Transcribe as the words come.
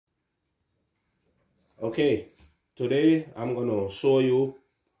Okay, today I'm gonna show you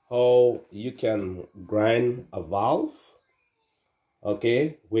how you can grind a valve,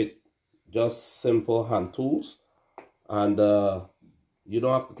 okay, with just simple hand tools, and you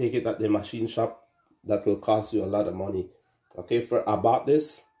don't have to take it at the machine shop. That will cost you a lot of money. Okay, for I bought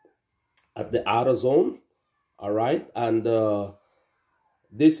this at the AutoZone, all right, and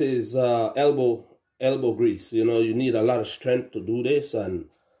this is elbow grease. You know, you need a lot of strength to do this, and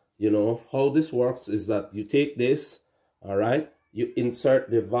you know how this works is that you take this, all right, you insert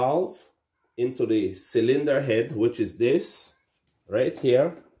the valve into the cylinder head, which is this right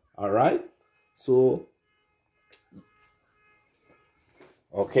here, all right. So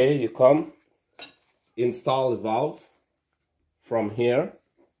okay, you come install the valve from here.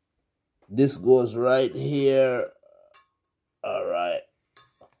 This goes right here, all right,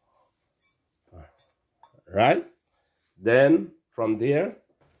 right. Then from there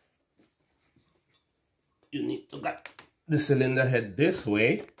you need to get the cylinder head this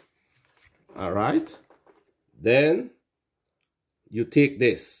way, all right. Then you take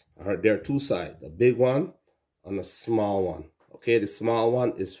this, all right, there are two sides, a big one and a small one. Okay, the small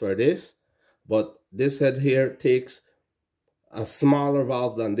one is for this, but this head here takes a smaller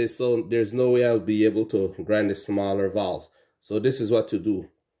valve than this, so there's no way I'll be able to grind the smaller valve. So this is what to do.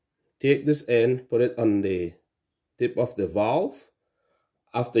 Take this end, put it on the tip of the valve.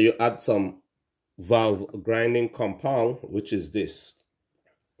 After you add some valve grinding compound, which is this.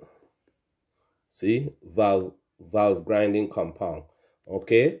 See, valve grinding compound.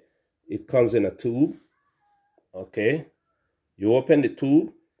 Okay, it comes in a tube. Okay, you open the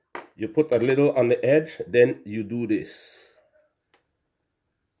tube, you put a little on the edge, then you do this.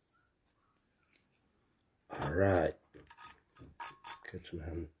 All right, catch my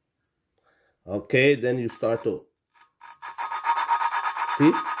hand. Okay, then you start to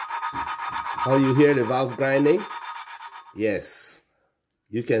see how you hear the valve grinding. Yes,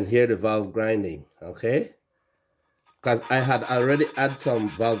 you can hear the valve grinding. Okay, because I had already added some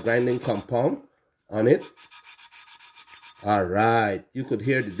valve grinding compound on it. All right, you could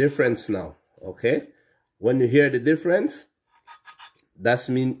hear the difference now. Okay, when you hear the difference, that's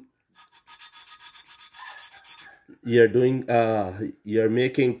mean you're doing you're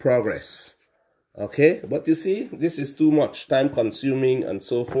making progress. Okay, but you see, this is too much time consuming and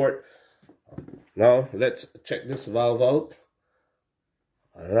so forth. Now let's check this valve out.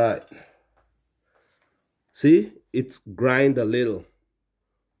 All right, see, it's grind a little.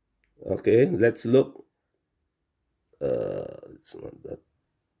 Okay, let's look. It's not that.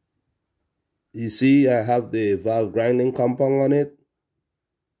 You see, I have the valve grinding compound on it.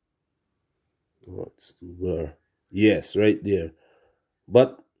 What's the blur? Yes, right there.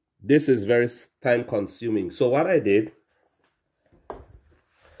 But this is very time consuming. So what I did,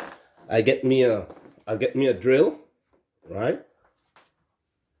 I get me a drill, right?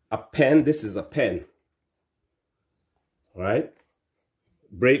 A pen. This is a pen, right?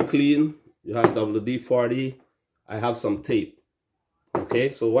 Brake clean. You have WD-40. I have some tape.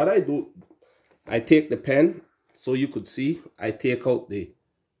 Okay, so what I do, I take the pen, so you could see, I take out the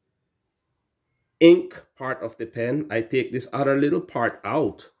ink part of the pen. I take this other little part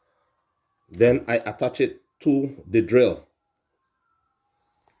out. Then I attach it to the drill.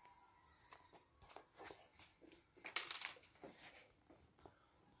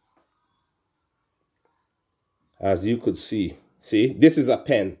 As you could see, this is a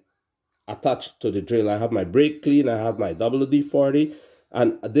pen attached to the drill. I have my brake clean, I have my WD-40,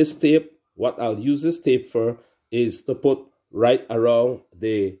 and this tape, what I'll use this tape for is to put right around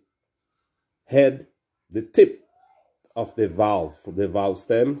the head, the tip of the valve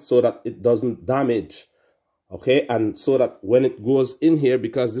stem, so that it doesn't damage. Okay, and so that when it goes in here,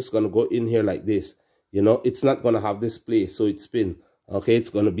 because this is going to go in here like this, you know, it's not going to have this place, so it's spin. Okay, it's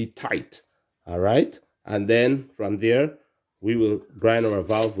going to be tight. All right, and then from there we will grind our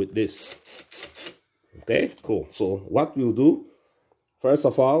valve with this. Okay, cool. So what we'll do, first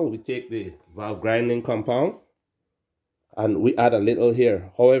of all, we take the valve grinding compound and we add a little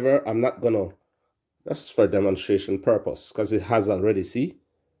here. However, I'm not gonna, that's for demonstration purpose, because it has already, see,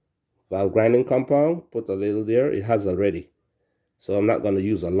 valve grinding compound, put a little there, it has already. So I'm not gonna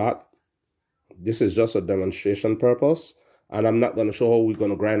use a lot. This is just a demonstration purpose, and I'm not gonna show how we're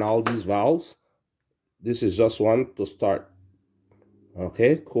gonna grind all these valves. This is just one to start.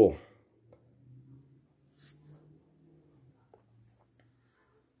 Okay, cool.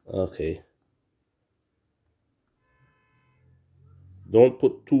 Okay. Don't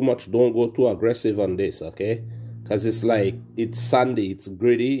put too much, don't go too aggressive on this, okay? Because it's like, it's sandy, it's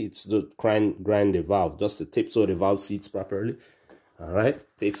gritty, it's to grind the valve, just the tip so the valve seats properly. All right,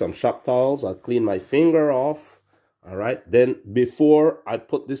 take some shop towels. I'll clean my finger off. All right, then before I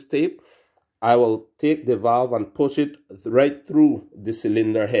put this tape, I will take the valve and push it right through the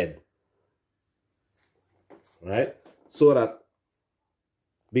cylinder head. Right, so that,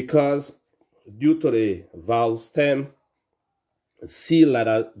 because due to the valve stem seal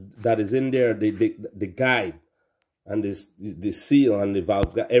that is in there, the guide and the seal and the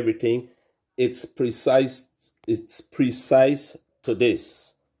valve, everything, it's precise to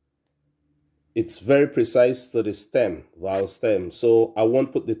this. It's very precise to the stem, valve stem. So I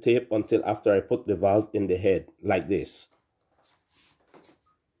won't put the tape until after I put the valve in the head, like this.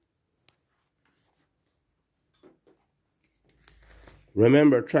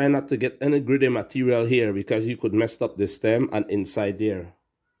 Remember, try not to get any gritty material here because you could mess up the stem and inside there.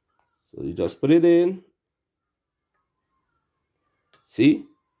 So you just put it in. See?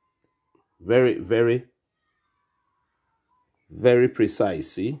 Very, very, very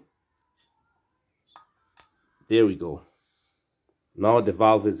precise, see? There we go. Now the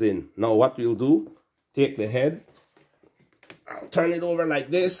valve is in. Now what we'll do, take the head, I'll turn it over like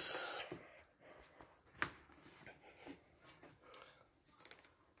this.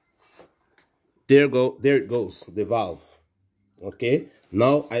 There it goes, the valve. Okay,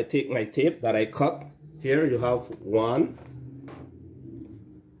 now I take my tape that I cut. Here you have 1,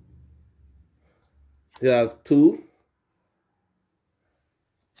 you have 2,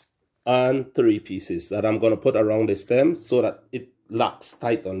 and 3 pieces that I'm going to put around the stem so that it locks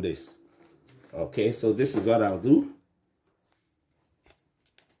tight on this. Okay, so this is what I'll do.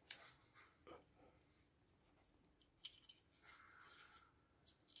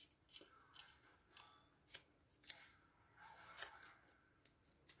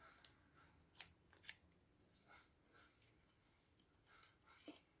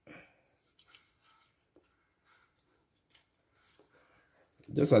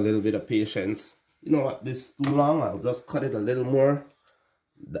 Just a little bit of patience. You know what, this is too long. I'll just cut it a little more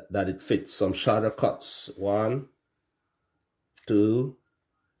that it fits. Some shorter cuts. 1, 2,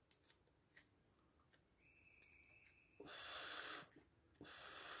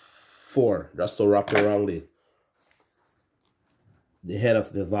 4, just to wrap around the head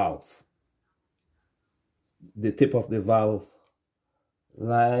of the valve, the tip of the valve,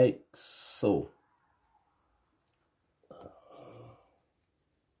 like so.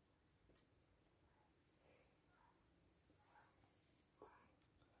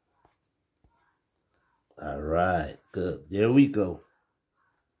 All right, good. There we go.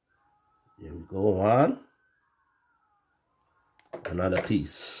 There we go. 1, another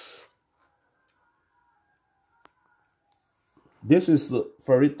piece. This is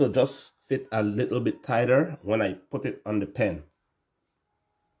for it to just fit a little bit tighter when I put it on the pen.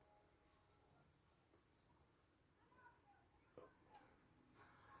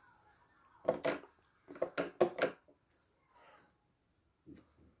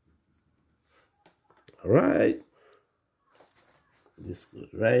 All right, this goes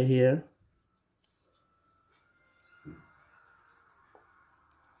right here.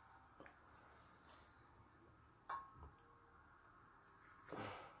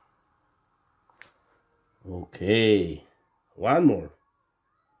 Okay, 1 more.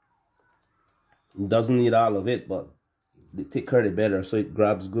 It doesn't need all of it, but the thicker the better, so it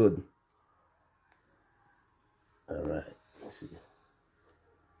grabs good. All right.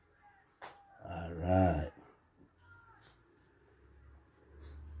 All right.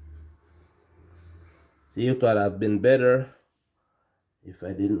 See, you thought I've been better if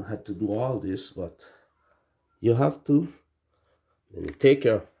I didn't have to do all this, but you have to. Then you take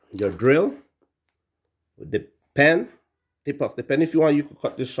your drill with the pen, tip of the pen. If you want, you could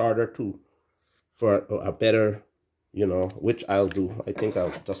cut this shorter too for a better, you know, which I'll do. I think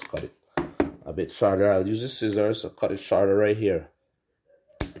I'll just cut it a bit shorter. I'll use the scissors to cut it shorter right here.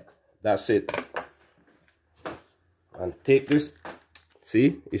 That's it. And take this.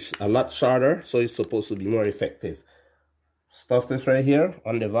 See, it's a lot shorter, so it's supposed to be more effective. Stuff this right here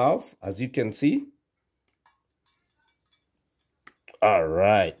on the valve, as you can see. All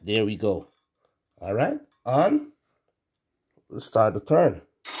right, there we go. All right, on. Let's start the turn.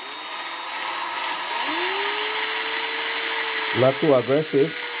 Not too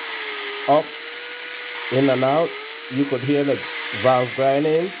aggressive. Up, in and out. You could hear the valve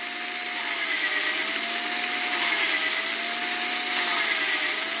grinding.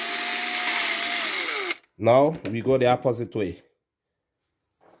 Now we go the opposite way.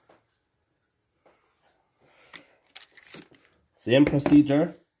 Same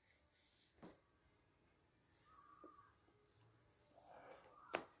procedure.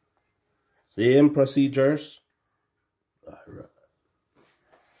 Same procedures. All right.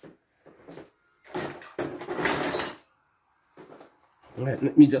 All right,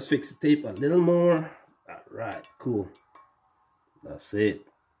 let me just fix the tape a little more. All right, cool. That's it.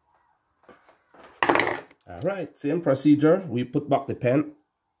 All right, same procedure. We put back the pen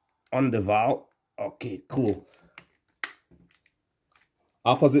on the valve. Okay, cool.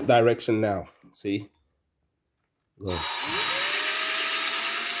 Opposite direction now. See? Go.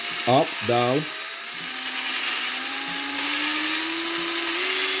 Up, down.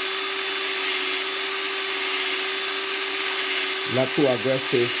 Not too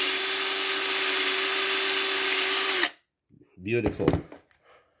aggressive. Beautiful.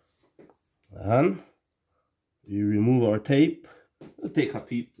 And we remove our tape. We'll take a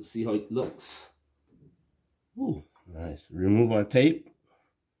peep to see how it looks. Ooh, nice. Remove our tape.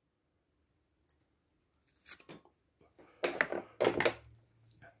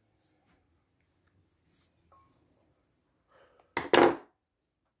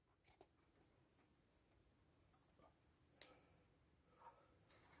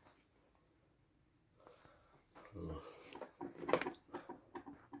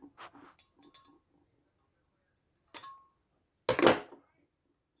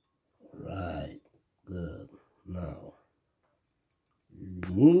 Right, good. Now,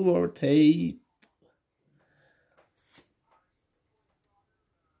 remove our tape.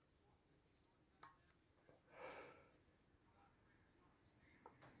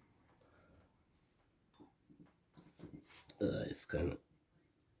 It's kind of...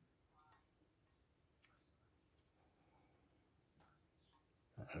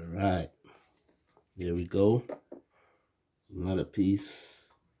 All right, there we go. Another piece.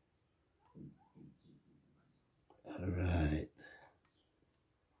 All right,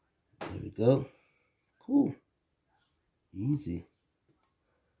 there we go. Cool, easy.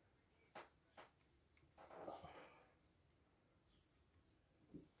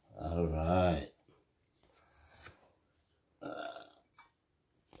 All right,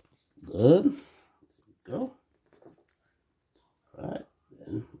 good. Go. All right,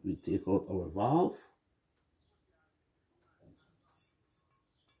 then we take out our valve.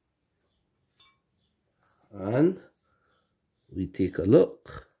 And we take a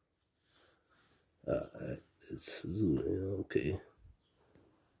look. Let's zoom in. Okay.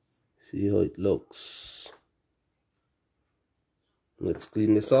 See how it looks. Let's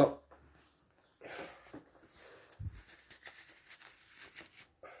clean this up.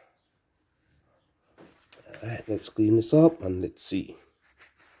 All right, let's clean this up and let's see.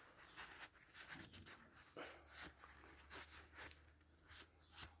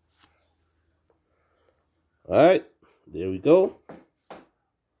 All right, there we go.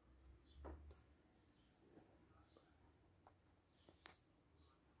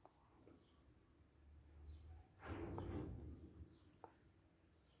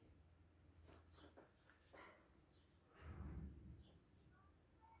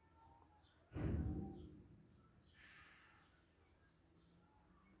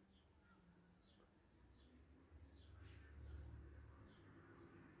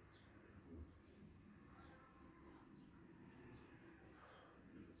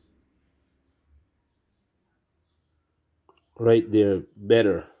 Right there,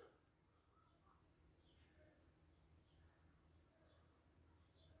 better.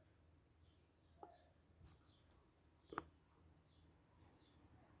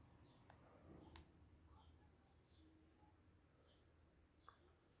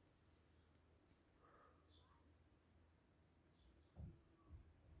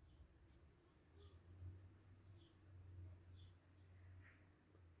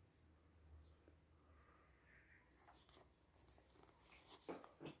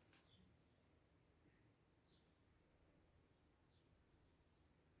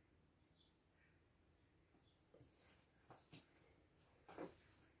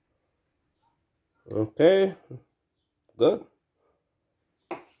 Okay, good.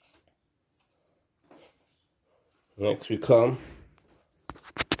 Next we come.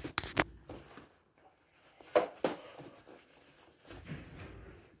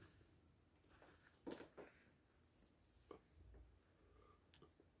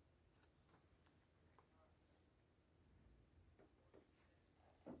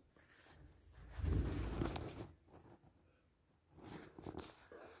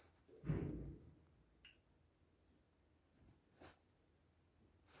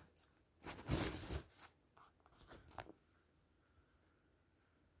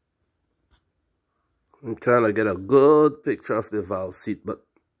 I'm trying to get a good picture of the valve seat, but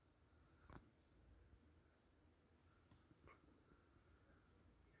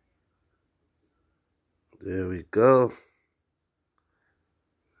there we go.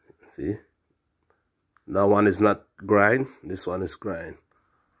 See? That one is not grind. This one is grind.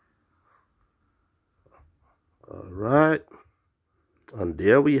 All right. And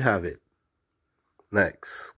there we have it. Next.